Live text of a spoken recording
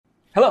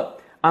Hello,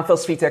 I'm Phil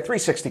Svitek,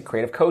 360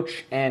 Creative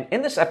Coach, and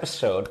in this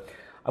episode,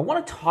 I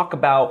want to talk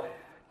about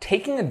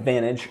taking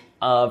advantage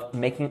of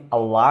making a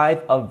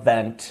live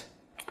event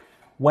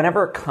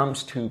whenever it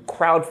comes to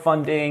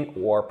crowdfunding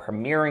or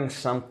premiering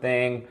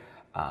something,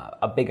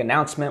 a big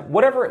announcement,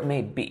 whatever it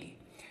may be.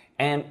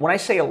 And when I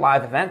say a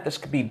live event, this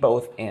could be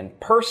both in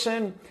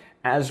person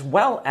as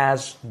well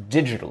as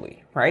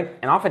digitally, right?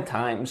 And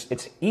oftentimes,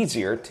 it's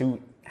easier to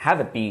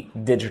have it be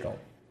digital.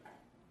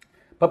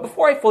 But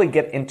before I fully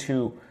get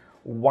into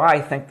why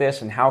I think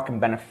this and how it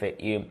can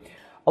benefit you,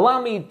 allow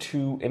me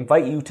to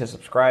invite you to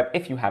subscribe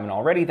if you haven't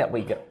already. That way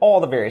you get all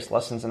the various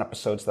lessons and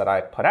episodes that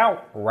I put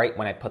out right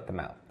when I put them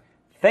out.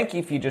 Thank you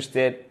if you just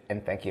did,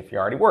 and thank you if you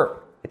already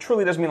were. It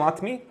truly does mean a lot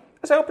to me,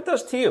 as I hope it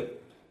does to you.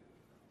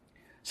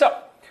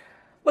 So,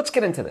 let's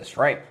get into this,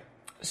 right?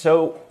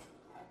 So,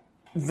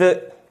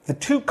 the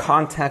two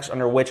contexts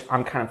under which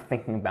I'm kind of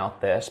thinking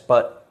about this,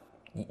 but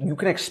you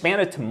can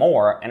expand it to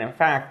more, and in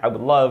fact, I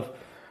would love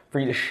for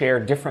you to share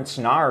different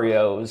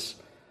scenarios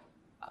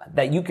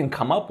that you can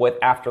come up with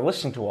after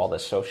listening to all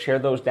this. So share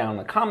those down in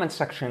the comments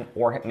section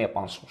or hit me up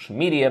on social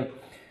media.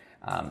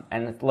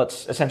 And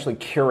let's essentially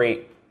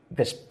curate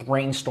this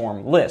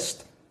brainstorm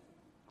list.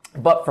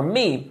 But for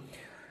me,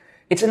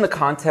 it's in the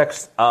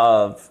context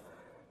of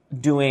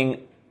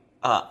doing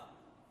a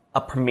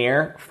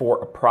premiere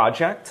for a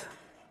project,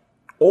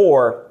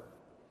 or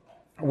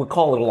we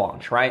call it a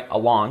launch, right? A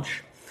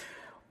launch,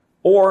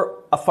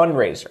 or a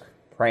fundraiser,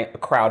 right? A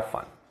crowd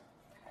fund.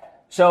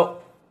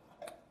 So,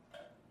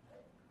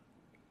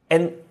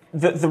 and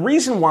the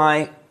reason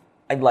why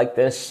I like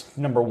this,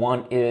 number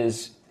one,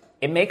 is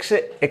it makes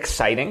it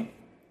exciting,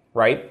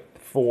 right,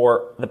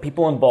 for the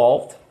people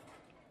involved.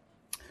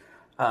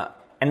 And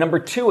number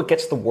two, it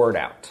gets the word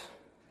out.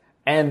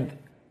 And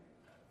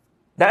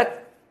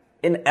that,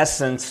 in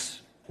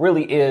essence,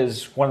 really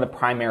is one of the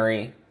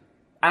primary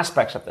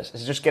aspects of this,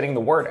 is just getting the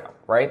word out,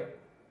 right?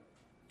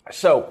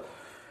 So,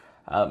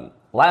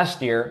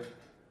 last year,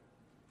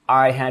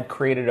 I had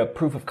created a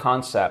proof of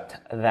concept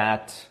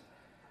that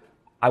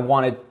I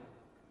wanted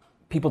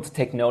people to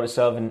take notice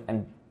of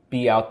and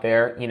be out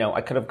there. You know, I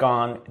could have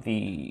gone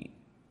the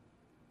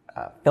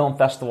film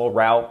festival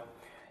route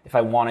if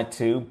I wanted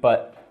to,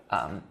 but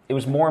it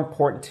was more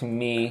important to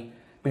me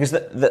because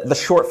the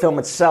short film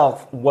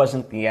itself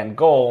wasn't the end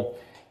goal.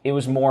 It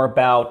was more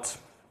about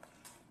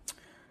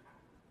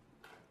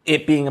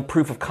it being a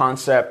proof of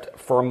concept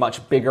for a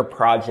much bigger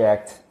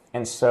project.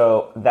 And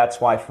so that's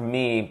why for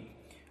me,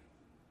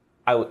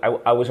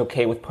 I was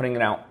okay with putting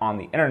it out on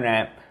the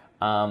internet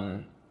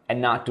and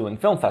not doing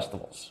film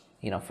festivals,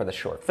 you know, for the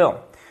short film.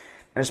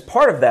 And as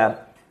part of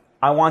that,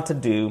 I want to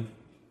do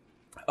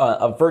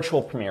a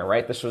virtual premiere,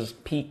 right? This was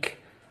peak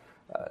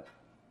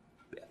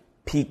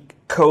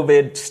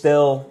COVID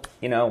still,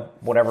 you know,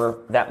 whatever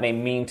that may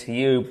mean to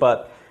you.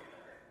 But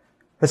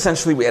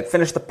essentially, we had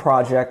finished the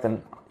project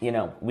and, you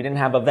know, we didn't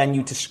have a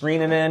venue to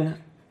screen it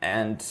in.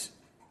 And,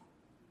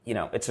 you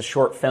know, it's a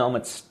short film.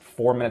 It's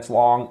 4 minutes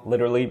long,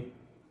 literally.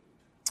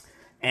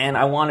 And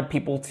I wanted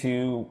people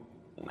to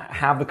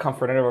have the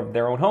comfort of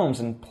their own homes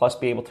and plus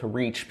be able to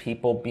reach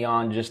people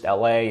beyond just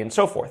LA and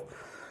so forth.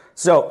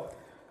 So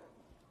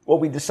what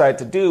we decided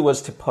to do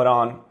was to put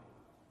on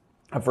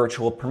a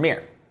virtual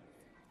premiere.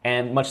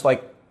 And much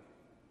like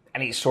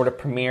any sort of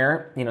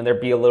premiere, you know,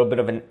 there'd be a little bit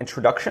of an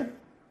introduction.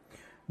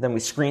 Then we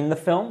screened the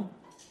film,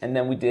 and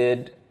then we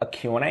did a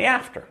Q&A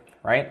after,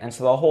 right? And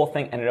so the whole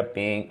thing ended up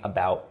being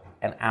about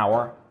an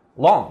hour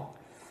long.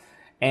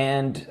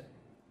 And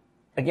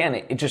again,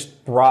 it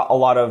just brought a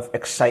lot of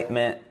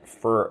excitement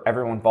for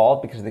everyone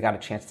involved because they got a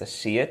chance to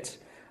see it.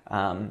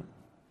 And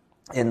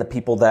the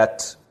people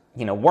that,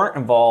 you know, weren't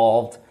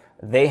involved,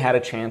 they had a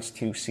chance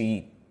to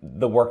see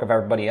the work of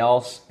everybody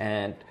else.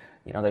 And,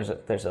 you know,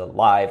 there's a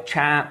live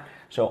chat.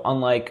 So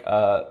unlike,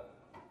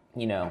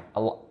 you know,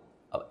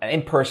 an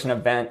in-person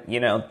event, you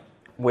know,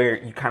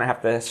 where you kind of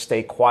have to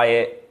stay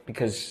quiet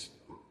because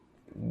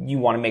you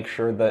want to make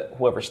sure that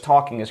whoever's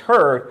talking is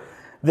heard,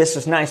 this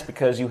is nice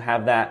because you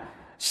have that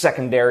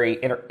secondary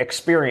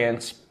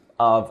experience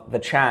of the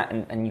chat,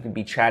 and you can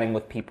be chatting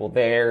with people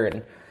there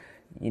and,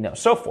 you know,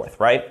 so forth,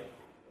 right?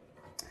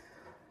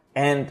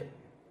 And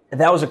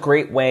that was a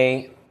great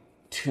way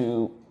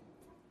to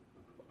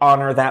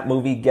honor that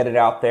movie, get it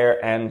out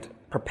there, and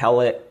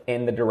propel it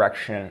in the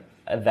direction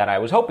that I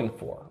was hoping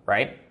for,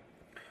 right?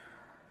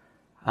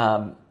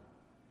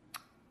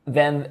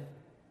 Then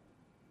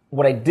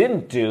what I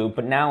didn't do,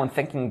 but now in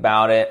thinking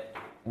about it,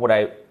 what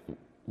I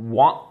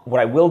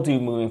will do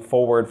moving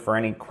forward for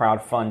any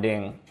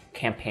crowdfunding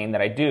campaign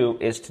that I do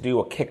is to do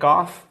a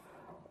kickoff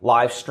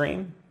live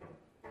stream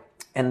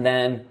and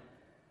then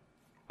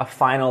a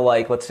final,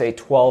 like, let's say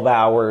 12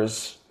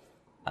 hours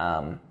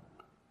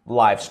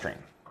live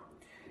stream.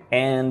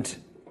 And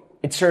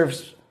it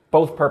serves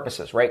both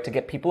purposes, right? To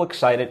get people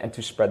excited and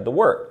to spread the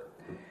word.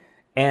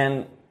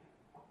 And,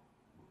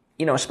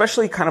 you know,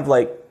 especially kind of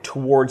like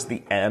towards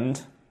the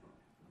end,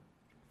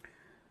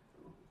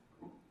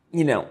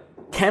 you know,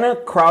 can a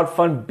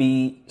crowdfund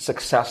be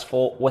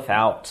successful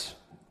without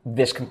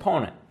this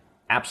component?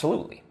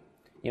 Absolutely.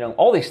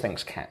 All these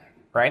things can,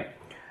 right?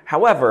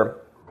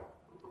 However,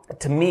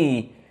 to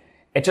me,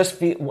 it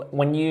just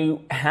when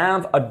you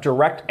have a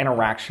direct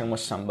interaction with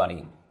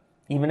somebody,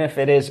 even if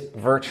it is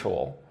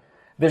virtual,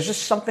 there's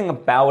just something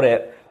about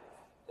it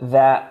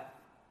that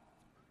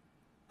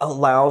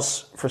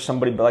allows for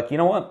somebody to be like, you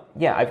know what?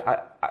 Yeah,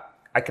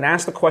 I can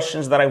ask the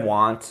questions that I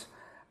want.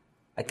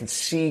 I can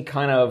see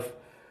kind of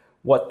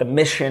what the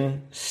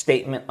mission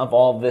statement of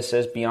all of this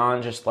is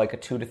beyond just like a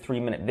 2 to 3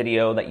 minute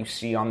video that you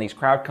see on these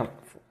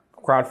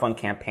crowdfund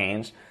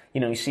campaigns.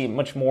 You see it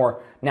much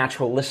more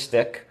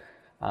naturalistic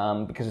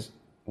because,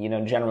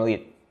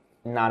 generally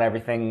not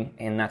everything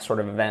in that sort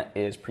of event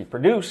is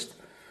pre-produced.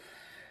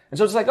 And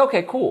so it's like,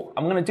 okay, cool,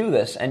 I'm going to do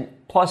this. And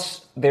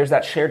plus, there's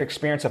that shared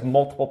experience of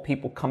multiple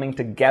people coming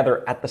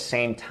together at the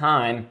same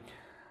time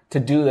to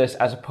do this,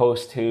 as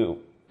opposed to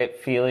it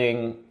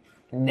feeling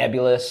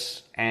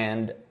nebulous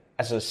and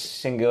as a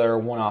singular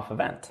one-off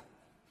event.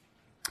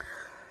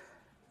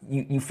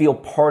 You feel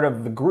part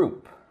of the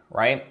group,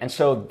 right? And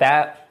so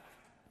that,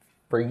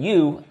 for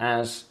you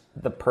as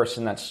the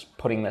person that's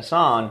putting this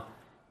on,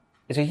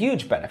 is a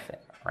huge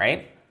benefit,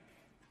 right?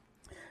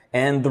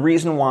 And the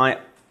reason why,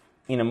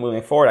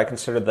 moving forward, I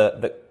consider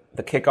the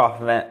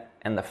kickoff event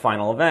and the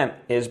final event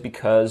is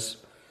because,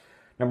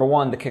 number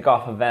one, the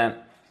kickoff event,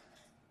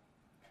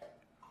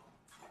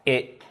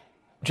 it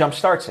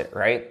jumpstarts it,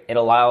 right?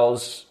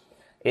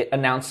 It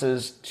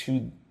announces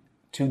to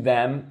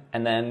them,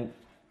 and then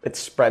it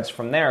spreads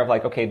from there of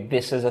like, okay,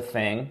 this is a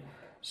thing.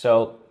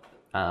 So,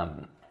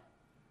 now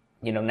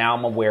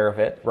I'm aware of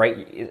it,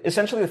 right?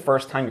 Essentially the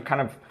first time you're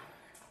kind of,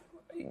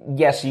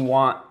 yes, you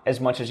want as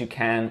much as you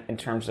can in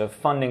terms of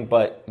funding,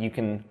 but you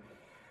can,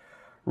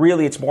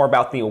 really it's more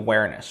about the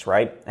awareness,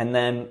 right? And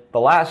then the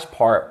last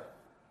part,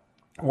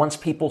 once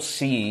people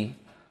see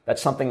that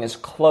something is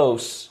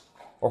close,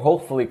 or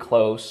hopefully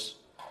close,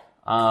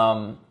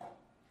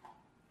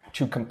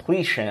 to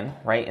completion,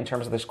 right? In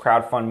terms of this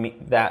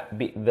crowdfund,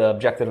 the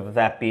objective of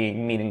that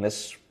being meeting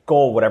this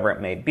goal, whatever it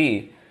may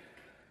be,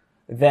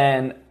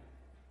 then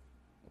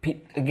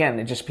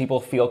again, people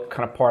feel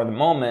kind of part of the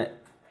moment,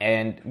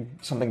 and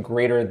something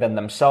greater than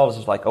themselves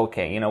is like,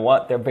 okay, you know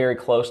what? They're very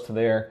close to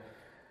their,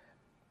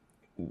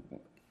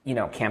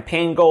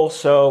 campaign goal.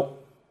 So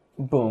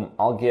boom,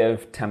 I'll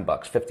give $10,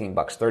 $15,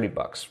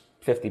 $30,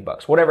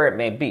 $50, whatever it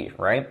may be,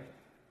 right?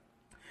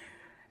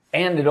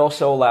 And it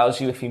also allows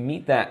you, if you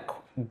meet that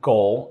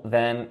goal,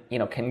 then,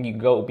 can you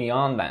go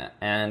beyond that?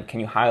 And can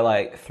you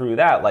highlight through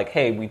that, like,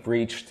 hey, we've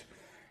reached,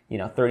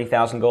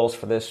 30,000 goals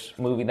for this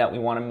movie that we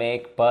want to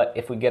make, but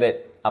if we get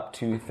it up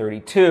to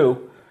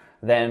 32,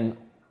 then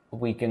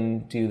we can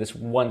do this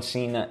one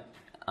scene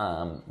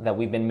that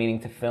we've been meaning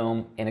to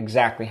film in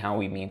exactly how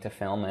we mean to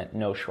film it,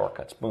 no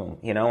shortcuts, boom,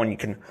 and you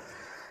can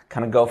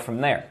kind of go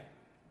from there.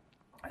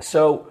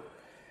 So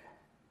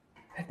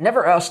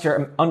never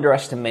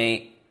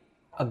underestimate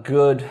a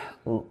good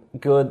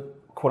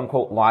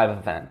quote-unquote live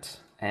event.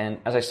 And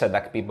as I said,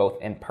 that could be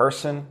both in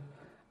person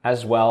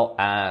as well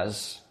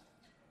as,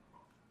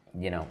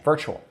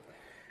 virtual.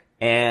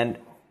 And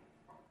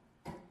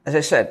as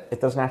I said, it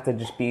doesn't have to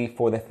just be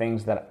for the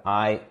things that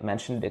I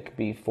mentioned. It could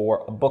be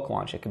for a book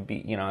launch. It could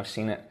be, I've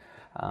seen it.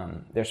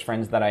 There's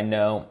friends that I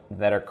know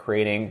that are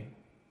creating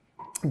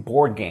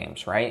board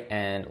games, right?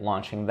 And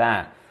launching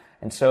that.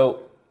 And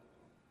so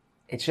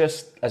it's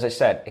just, as I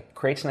said, it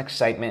creates an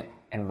excitement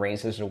and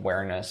raises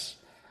awareness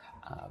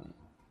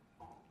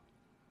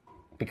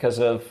because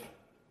of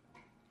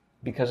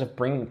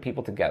bringing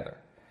people together,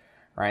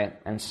 right?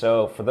 And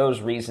so for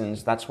those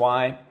reasons, that's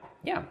why,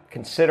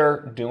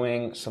 consider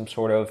doing some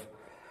sort of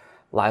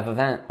live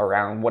event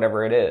around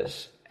whatever it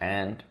is,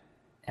 and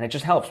it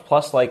just helps.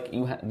 Plus, like,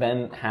 you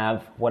then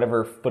have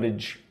whatever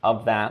footage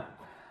of that,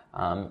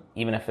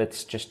 even if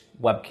it's just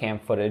webcam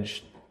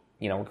footage,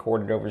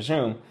 recorded over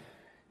Zoom,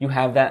 you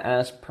have that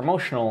as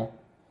promotional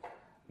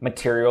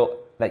material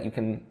that you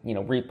can,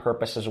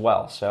 repurpose as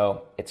well.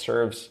 So it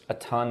serves a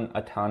ton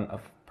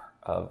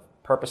of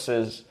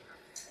purposes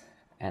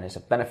and is a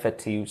benefit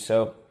to you.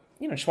 So,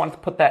 just wanted to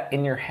put that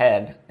in your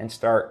head and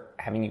start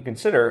having you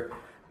consider,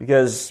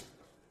 because,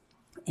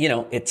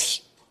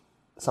 it's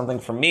something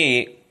for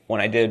me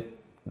when I did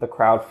the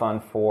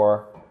crowdfund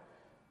for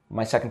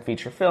my second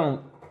feature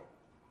film.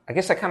 I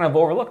guess I kind of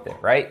overlooked it,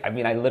 right? I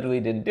mean, I literally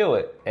didn't do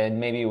it. And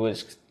maybe it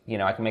was,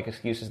 I can make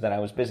excuses that I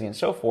was busy and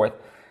so forth.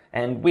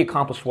 And we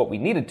accomplished what we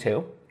needed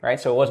to, right?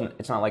 So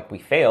it's not like we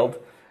failed.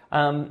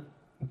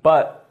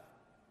 But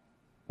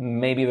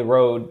maybe the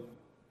road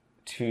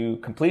to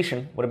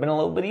completion would have been a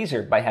little bit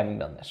easier by having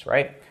done this,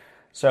 right?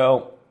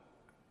 So,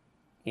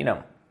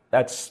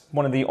 that's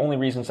one of the only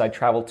reasons I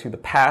travel to the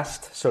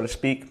past, so to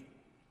speak,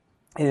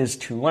 is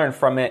to learn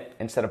from it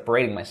instead of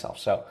berating myself.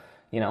 So,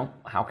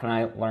 how can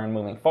I learn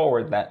moving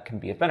forward that can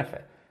be a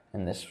benefit?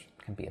 And this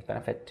can be a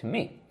benefit to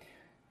me.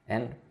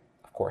 And,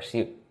 of course,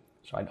 you.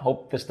 So I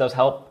hope this does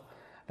help.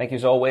 Thank you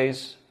as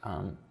always.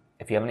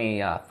 If you have any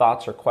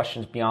thoughts or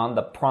questions beyond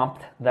the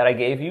prompt that I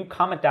gave you,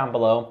 comment down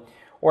below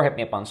or hit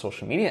me up on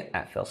social media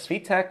at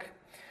PhilSveeTech.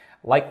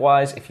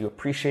 Likewise, if you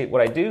appreciate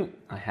what I do,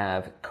 I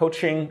have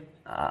coaching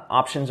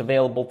options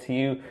available to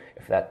you.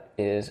 If that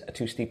is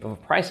too steep of a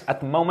price at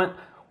the moment,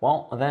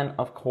 well, then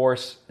of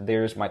course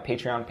there's my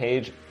Patreon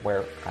page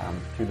where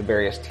through the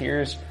various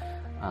tiers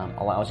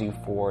allows you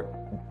for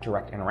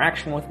direct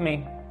interaction with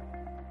me.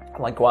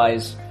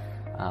 Likewise,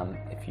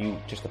 if you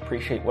just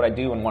appreciate what I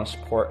do and want to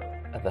support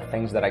the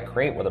things that I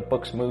create, whether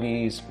books,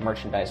 movies,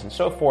 merchandise, and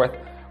so forth,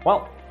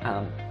 well,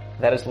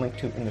 that is linked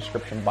to in the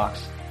description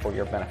box for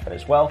your benefit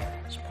as well.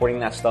 Supporting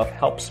that stuff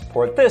helps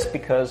support this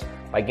because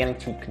by getting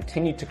to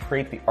continue to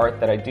create the art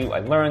that I do, I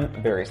learn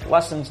various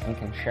lessons and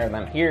can share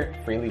them here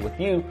freely with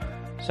you,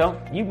 so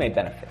you may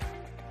benefit,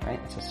 right?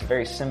 It's just a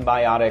very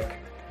symbiotic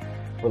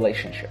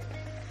relationship.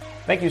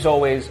 Thank you as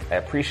always. I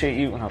appreciate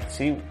you, and I'll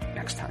see you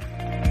next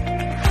time.